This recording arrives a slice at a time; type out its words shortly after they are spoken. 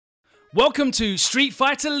Welcome to Street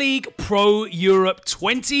Fighter League Pro Europe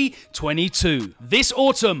 2022. This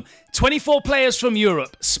autumn, 24 players from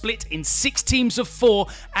Europe split in 6 teams of 4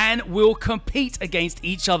 and will compete against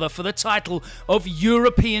each other for the title of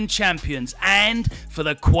European Champions and for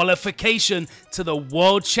the qualification to the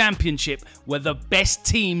World Championship, where the best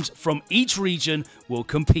teams from each region will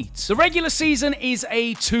compete. The regular season is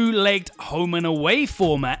a 2-legged home and away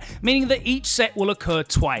format, meaning that each set will occur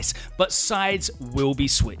twice, but sides will be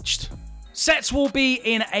switched. Sets will be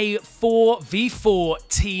in a 4v4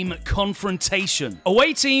 team confrontation.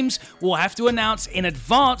 Away teams will have to announce in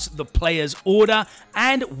advance the player's order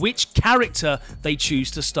and which character they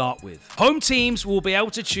choose to start with. Home teams will be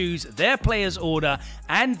able to choose their player's order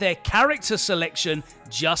and their character selection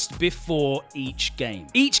just before each game.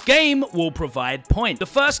 Each game will provide points. The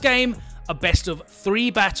first game, a best of 3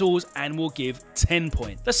 battles and will give 10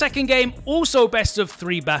 points. The second game, also best of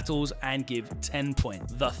 3 battles and give 10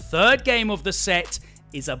 points. The third game of the set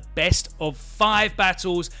is a best of 5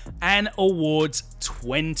 battles and awards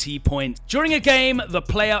 20 points. During a game, the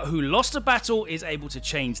player who lost a battle is able to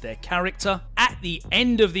change their character. At the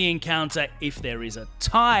end of the encounter, if there is a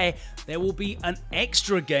tie, there will be an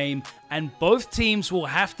extra game and both teams will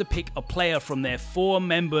have to pick a player from their 4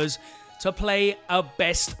 members to play a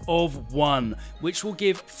best of 1, which will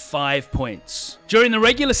give 5 points. During the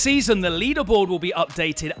regular season, the leaderboard will be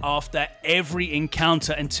updated after every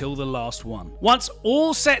encounter until the last one. Once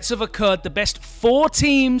all sets have occurred, the best 4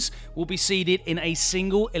 teams will be seeded in a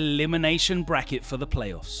single elimination bracket for the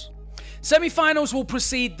playoffs. Semi-finals will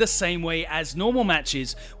proceed the same way as normal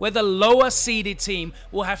matches, where the lower seeded team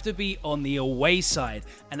will have to be on the away side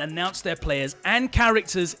and announce their players and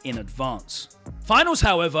characters in advance. Finals,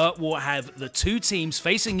 however, will have the 2 teams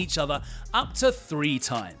facing each other up to 3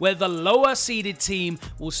 times, where the lower seeded team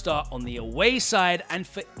will start on the away side, and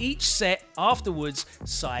for each set afterwards,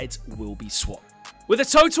 sides will be swapped. With a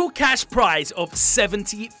total cash prize of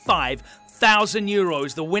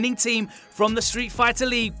 €75,000, the winning team from the Street Fighter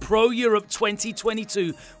League Pro Europe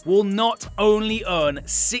 2022 will not only earn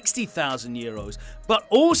 €60,000, but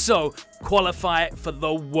also qualify for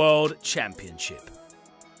the World Championship.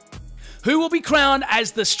 Who will be crowned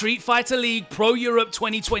as the Street Fighter League Pro Europe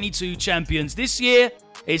 2022 champions this year?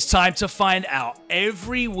 It's time to find out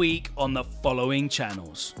every week on the following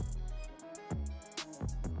channels.